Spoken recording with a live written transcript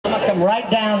come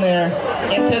right down there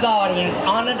into the audience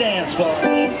on the dance floor,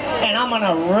 and I'm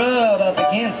gonna rub up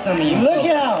against some of you. Look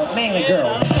out, mainly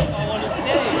girls.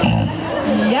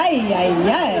 Yay, yay,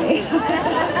 yay.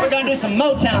 We're gonna do some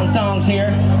Motown songs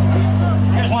here.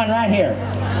 Here's one right here.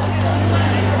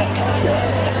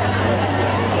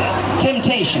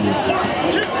 Temptations.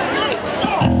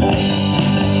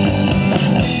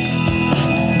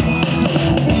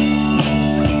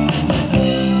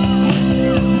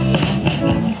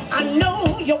 I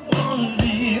know you wanna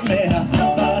leave me,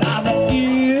 but I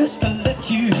refuse to let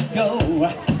you go.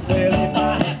 Well, if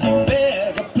I have to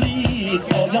beg or plead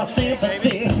for your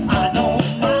sympathy, I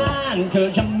don't mind,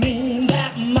 'cause you mean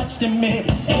that much to me.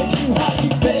 And you have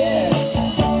to beg,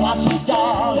 why, sweet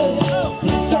darling,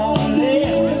 please don't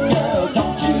leave me, girl,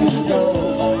 don't you go.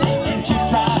 And you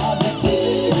proud to be,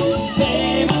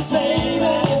 baby,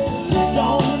 baby, please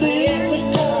don't leave me,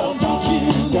 girl, don't you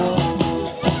go.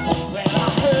 Well, I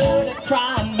heard a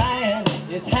crying man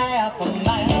is half a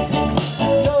man,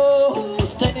 no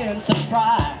stand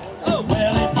surprised.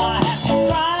 Well, if I have to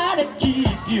try to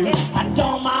keep you, I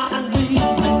don't mind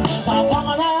leaving, 'cause I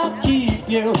wanna keep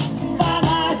you by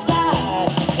my side.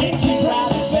 And you proud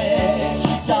to beg,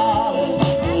 sweet darling,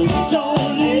 please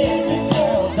don't leave me,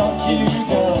 girl, don't you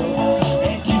go.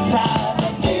 And you proud to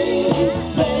be,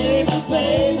 baby,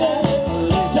 baby,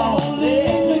 please don't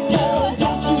leave me, girl,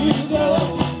 don't you go.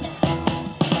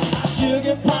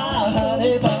 Sugar pie,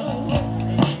 honey bun,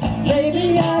 baby,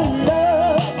 I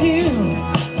love you.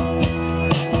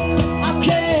 I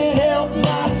can't help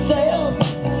myself,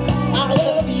 I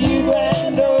love you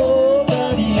and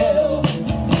nobody else.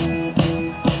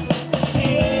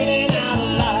 In and out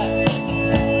of life,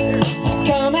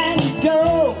 come and go,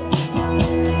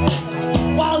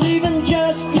 while leaving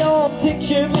just your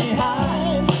picture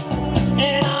behind.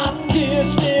 And I've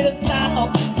kissed it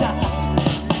 1,000 times.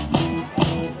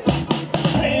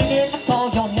 When I call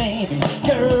your name,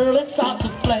 girl, it starts to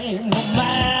flame. No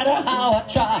matter how I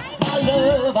try, my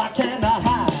love I cannot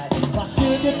hide. My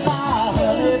sugar pie,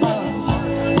 honey bun,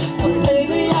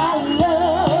 baby, I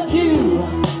love you.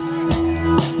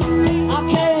 I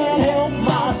can't help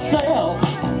myself,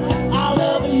 I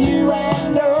love you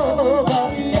and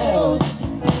nobody else.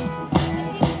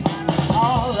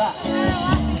 Alright.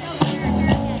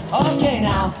 Okay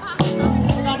now,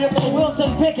 we're gonna do a little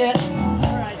Wilson Pickett.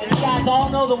 You guys all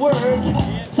know the words,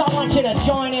 so I want you to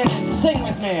join in and sing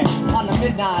with me on the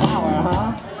midnight hour,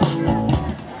 huh?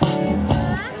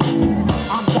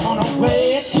 I'm gonna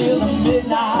wait till the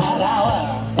midnight hour,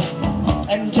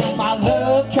 until my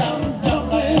love comes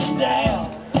tumbling down.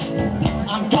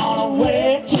 I'm gonna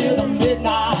wait till the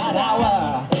midnight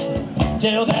hour,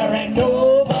 till there ain't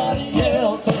nobody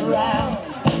else around.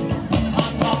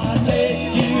 I'm gonna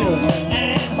take you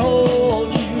and hold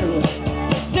you,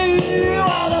 do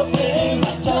all the things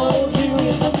I told you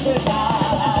in the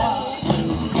midnight hour.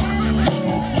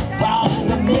 Well, in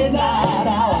the midnight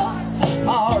hour,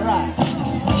 alright.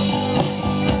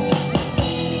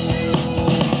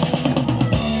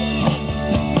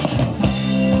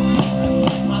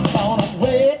 I'm gonna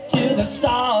wait till the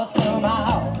stars come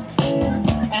out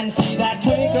and see that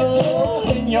twinkle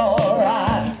in your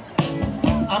eye.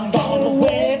 I'm gonna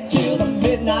wait till the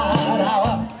midnight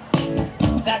hour,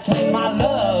 that's when my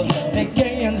love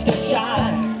begins to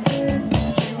shine.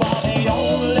 You are the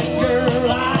only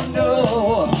girl I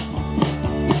know,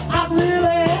 I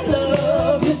really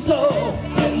love you so.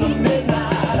 In the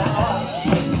midnight hour,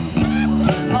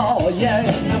 oh yeah,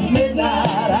 in the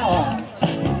midnight hour.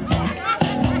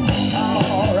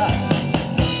 Alright.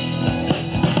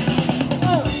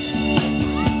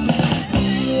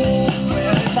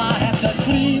 Well, if I have to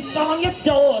sleep on your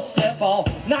doorstep all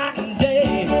night and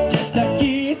day, just to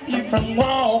keep you from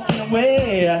walking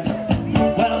away,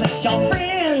 well, it's your friend.